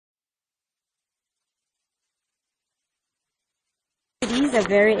It is a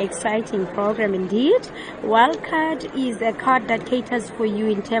very exciting program indeed. Wild Card is a card that caters for you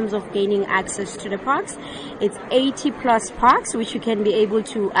in terms of gaining access to the parks. It's 80 plus parks which you can be able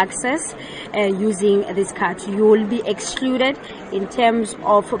to access using this card. You will be excluded in terms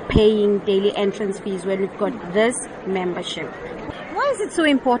of paying daily entrance fees when we've got this membership. Why is it so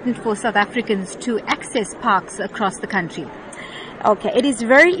important for South Africans to access parks across the country? Okay, it is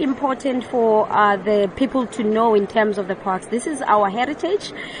very important for the people to know in terms of the parks. This is our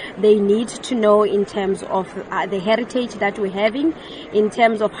heritage. They need to know in terms of the heritage that we're having, in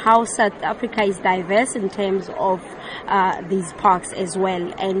terms of how South Africa is diverse in terms of these parks as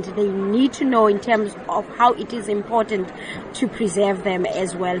well. And they need to know in terms of how it is important to preserve them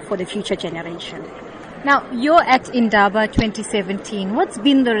as well for the future generation. Now, you're at Indaba 2017. What's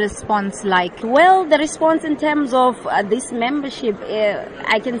been the response like? Well, the response in terms of this membership,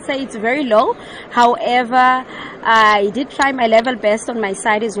 I can say it's very low. However, I did try my level best on my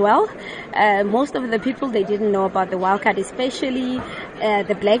side as well. Most of the people, they didn't know about the wildcard, especially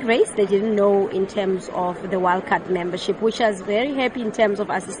the black race. They didn't know in terms of the wildcard membership, which I was very happy in terms of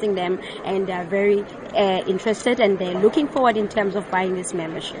assisting them, and they're very interested, and they're looking forward in terms of buying this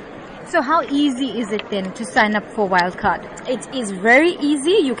membership. So how easy is it then to sign up for Wildcard? It is very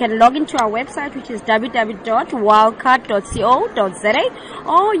easy. You can log into our website, which is www.wildcard.co.za,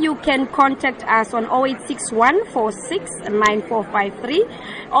 or you can contact us on 0861 469453,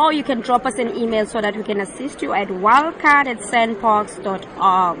 or you can drop us an email so that we can assist you at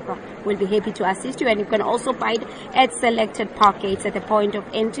wildcard@SANParks.org. We'll be happy to assist you, and you can also buy it at selected park gates at the point of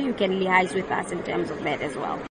entry. You can liaise with us in terms of that as well.